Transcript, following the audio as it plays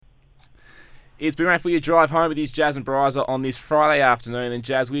It's been around for your drive home with these Jazz and Bryza on this Friday afternoon. And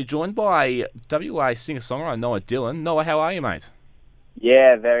Jazz, we're joined by WA singer-songwriter Noah Dillon. Noah, how are you, mate?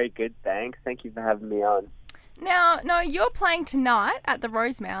 Yeah, very good, thanks. Thank you for having me on. Now, Noah, you're playing tonight at the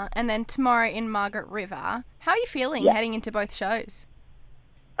Rosemount and then tomorrow in Margaret River. How are you feeling heading into both shows?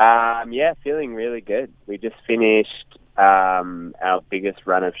 Yeah, feeling really good. We just finished our biggest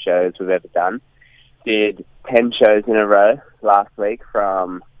run of shows we've ever done. Did 10 shows in a row last week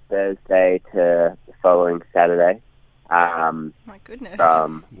from Thursday to the following Saturday. My goodness.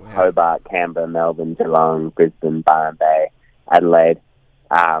 From Hobart, Canberra, Melbourne, Geelong, Brisbane, Byron Bay, Adelaide,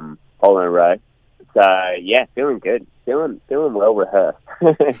 all in a row. So, yeah, feeling good. Feeling well rehearsed,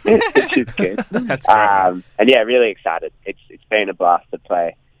 which is good. That's great. And, yeah, really excited. It's been a blast to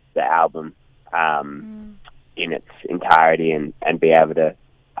play the album in its entirety and be able to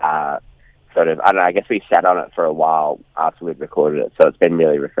sort of, I don't know, I guess we sat on it for a while after we'd recorded it, so it's been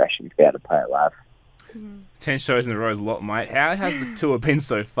really refreshing to be able to play it live. 10 shows in a row is a lot, mate. How has the tour been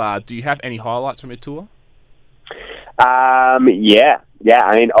so far? Do you have any highlights from your tour? Yeah.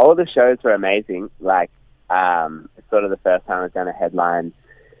 I mean, all of the shows were amazing. Like, it's sort of the first time I've done a headline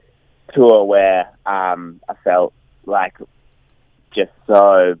tour where I felt like just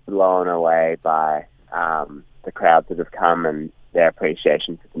so blown away by the crowds that have come and their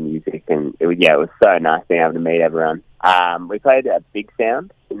appreciation for the music. And it was so nice being able to meet everyone. We played at Big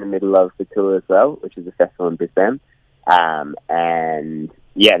Sound in the middle of the tour as well, which is a festival in Brisbane. And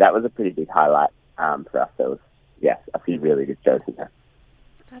yeah, that was a pretty big highlight for us. There was a few really good shows in there.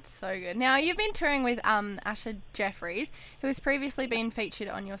 That's so good. Now, you've been touring with Asha Jeffries, who has previously been featured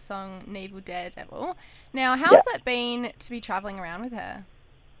on your song Neville Daredevil. Now, how has that been to be travelling around with her?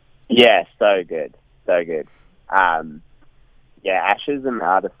 Yeah, so good. So good. Asha's an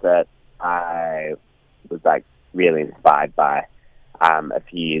artist that I was like really inspired by a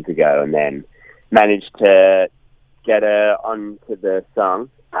few years ago, and then managed to get her onto the song.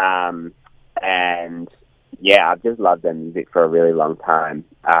 And yeah, I've just loved their music for a really long time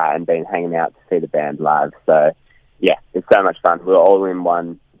and been hanging out to see the band live. So yeah, it's so much fun. We're all in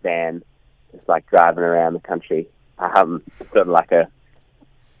one van, just like driving around the country. Sort of like a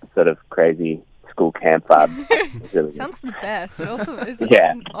sort of crazy school camp vibe. Really sounds the best. It also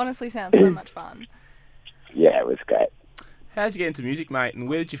honestly sounds so much fun. Yeah, it was great. How did you get into music, mate, and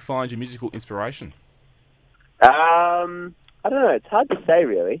where did you find your musical inspiration? I don't know. It's hard to say,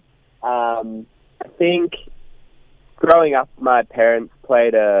 really. I think growing up, my parents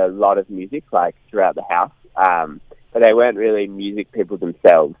played a lot of music, like, throughout the house, but they weren't really music people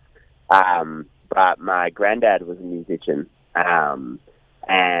themselves. But my granddad was a musician, and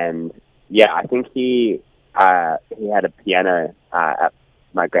yeah, I think he had a piano at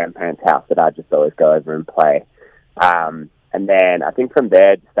my grandparents' house that I'd just always go over and play. And then I think from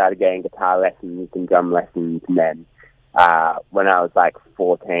there, I started getting guitar lessons and drum lessons, and then when I was like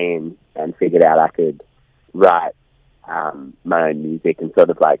 14 and figured out I could write my own music and sort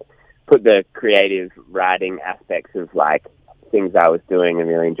of like put the creative writing aspects of like things I was doing and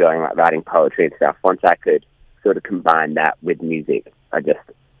really enjoying, like writing poetry and stuff. Once I could sort of combine that with music, I just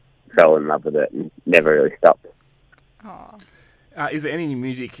fell in love with it and never really stopped. Is there any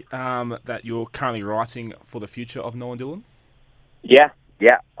music that you're currently writing for the future of Noah Dillon? Yeah,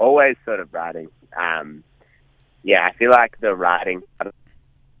 always sort of writing. I feel like the writing,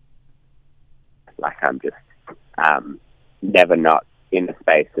 like I'm just never not in the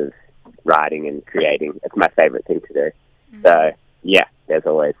space of writing and creating. It's my favourite thing to do. So, yeah, there's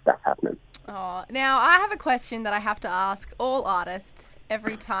always stuff happening. Now, I have a question that I have to ask all artists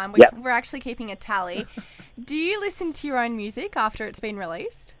every time. We're actually keeping a tally. Do you listen to your own music after it's been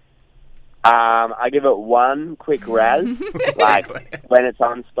released? I give it one quick razz, like when it's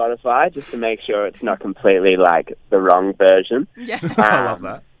on Spotify, just to make sure it's not completely like the wrong version. Yeah, I love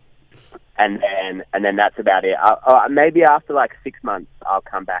that. And then that's about it. Maybe after like 6 months, I'll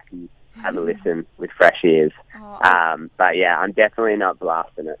come back and have a listen with fresh ears. But yeah, I'm definitely not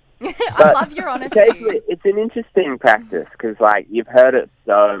blasting it. I love your honesty. It's an interesting practice because like you've heard it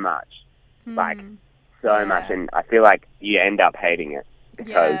so much, much, and I feel like you end up hating it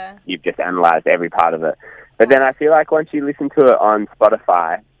because you've just analysed every part of it. But then I feel like once you listen to it on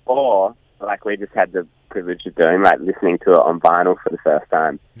Spotify, or like we just had the privilege of doing, like listening to it on vinyl for the first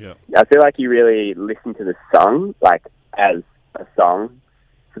time, I feel like you really listen to the song like as a song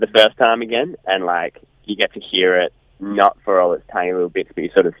for the first time again, and like you get to hear it not for all its tiny little bits, but you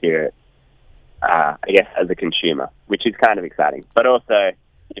sort of hear it, I guess, as a consumer, which is kind of exciting. But also,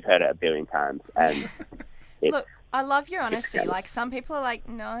 you've heard it a billion times, and it's I love your honesty. Like, some people are like,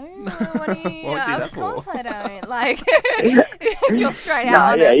 no, what do you... What would you do that of course for? I don't. Like, you're straight No,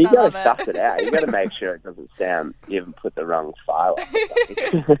 out yeah, honest. you I gotta love suss it out. You gotta make sure it doesn't sound you haven't put the wrong file up or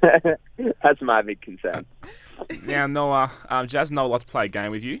something. That's my big concern. Now, Noah, Jazz and Noah like to play a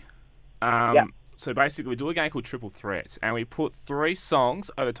game with you. Yeah. So basically, we do a game called Triple Threat, and we put 3 songs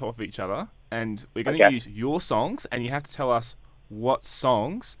over top of each other, and we're going to Okay. use your songs, and you have to tell us what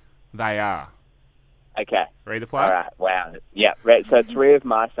songs they are. Okay. Ready to play? All right. Wow. Yeah. Right. So 3 of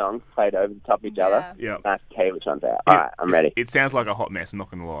my songs played over the top of each other. Yeah. Yeah. I have to tell you which ones they are. All right. I'm ready. It sounds like a hot mess, I'm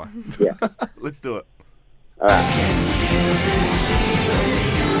not going to lie. Yeah. Let's do it. All right.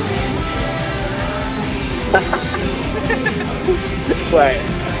 Wait.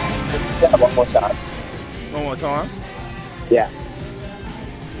 Yeah, one more time. One more time. Yeah.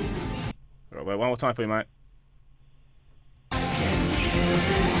 Right, wait, one more time for you, mate.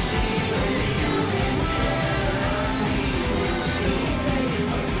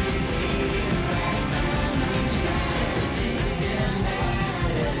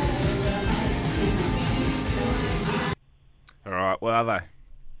 All right, what are they?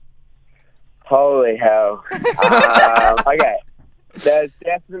 Holy hell. Okay. There's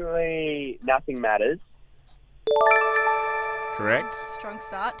definitely Nothing Matters. Correct. Strong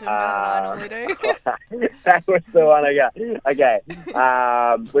start. Doing better than I normally do. That was the one I got. Okay.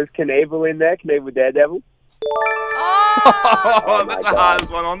 Was Knievel in there? Knievel Daredevil? Oh! Oh, my that's the God.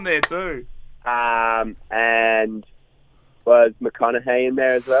 hardest one on there too. And was McConaughey in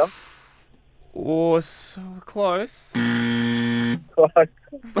there as well? Oh, so close.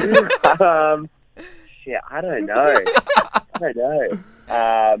 Shit, I don't know.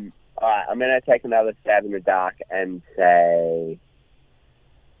 All right, I'm going to take another stab in the dark and say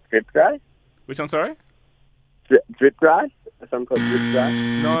Drip Dry? Which one, sorry? Drip Dry? A song called Drip Dry?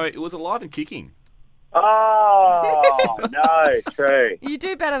 No, it was Alive and Kicking. Oh, no, true. You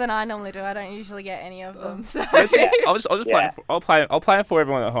do better than I normally do. I don't usually get any of them. So. That's it. I'll just play. Yeah. I'll play it for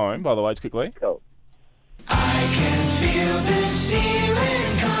everyone at home. By the way, just quickly. Cool. Of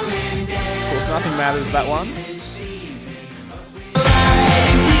course, Nothing Matters. That one.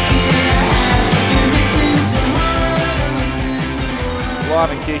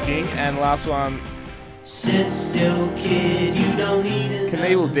 Alive and Kicking, and last one. Sit still, kid, you don't need it.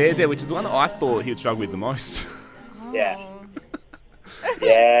 Knievel Daredevil, which is the one that I thought he would struggle with the most. Yeah. Oh.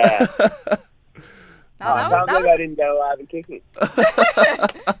 Yeah. No, I that can't believe I was didn't go Alive and Kicking.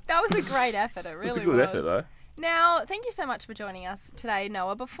 that was a great effort. It really It's a good was. effort, though. Now, thank you so much for joining us today,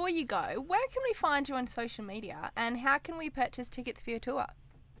 Noah. Before you go, where can we find you on social media, and how can we purchase tickets for your tour?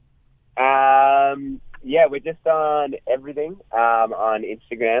 Yeah, we're just on everything. On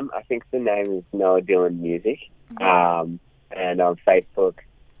Instagram, I think the name is Noah Dylan Music. And on Facebook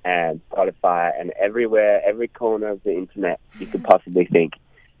and Spotify and everywhere, every corner of the internet you could possibly think,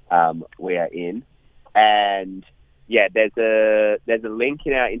 we are in. And yeah, there's a link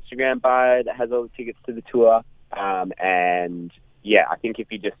in our Instagram bio that has all the tickets to the tour. And yeah, I think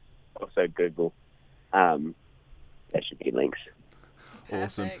if you just also Google, there should be links.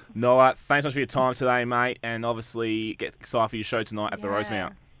 Awesome. Perfect. Noah, thanks so much for your time today, mate, and obviously get excited for your show tonight at the Yeah.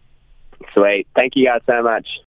 Rosemount. Sweet. Thank you guys so much.